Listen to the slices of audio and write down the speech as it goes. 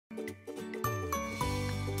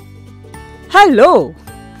Hello!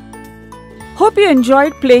 Hope you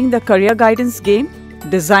enjoyed playing the career guidance game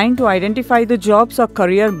designed to identify the jobs or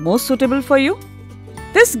career most suitable for you.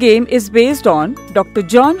 This game is based on Dr.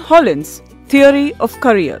 John Holland's theory of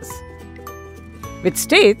careers, which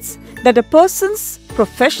states that a person's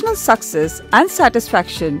professional success and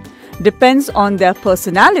satisfaction depends on their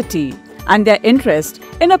personality and their interest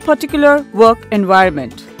in a particular work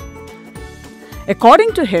environment.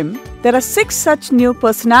 According to him, there are 6 such new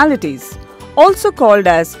personalities, also called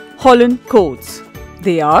as Holland codes.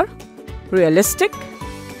 They are realistic,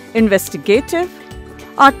 investigative,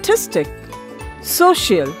 artistic,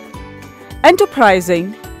 social,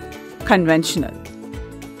 enterprising, conventional.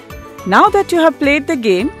 Now that you have played the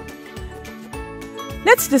game,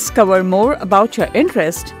 let's discover more about your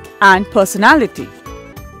interest and personality.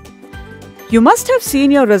 You must have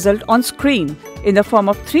seen your result on screen in the form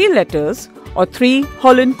of 3 letters or 3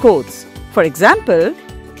 Holland codes. For example,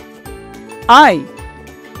 I,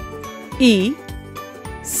 E,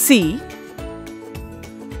 C.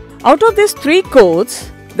 Out of these 3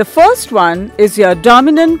 codes, the first one is your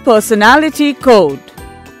dominant personality code.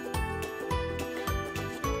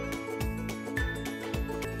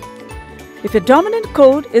 If your dominant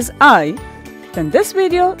code is I, then this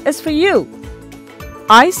video is for you.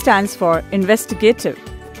 I stands for investigative.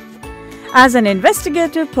 As an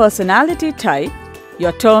investigative personality type, you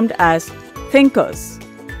are termed as thinkers,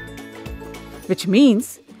 which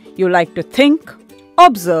means you like to think,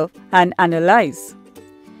 observe, and analyze.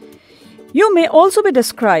 You may also be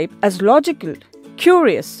described as logical,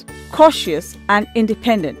 curious, cautious, and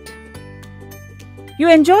independent. You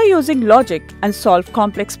enjoy using logic and solve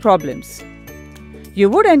complex problems. You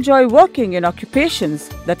would enjoy working in occupations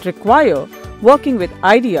that require working with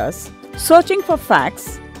ideas, searching for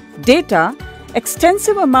facts, data,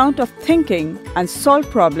 extensive amount of thinking, and solve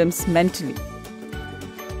problems mentally.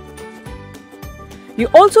 You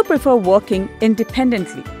also prefer working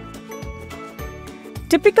independently.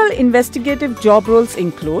 Typical investigative job roles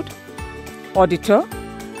include auditor,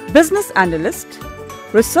 business analyst,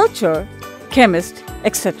 researcher, chemist,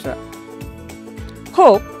 etc.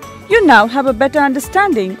 Hope you now have a better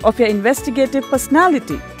understanding of your investigative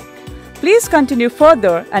personality. Please continue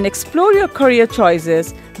further and explore your career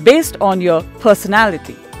choices based on your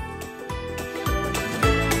personality.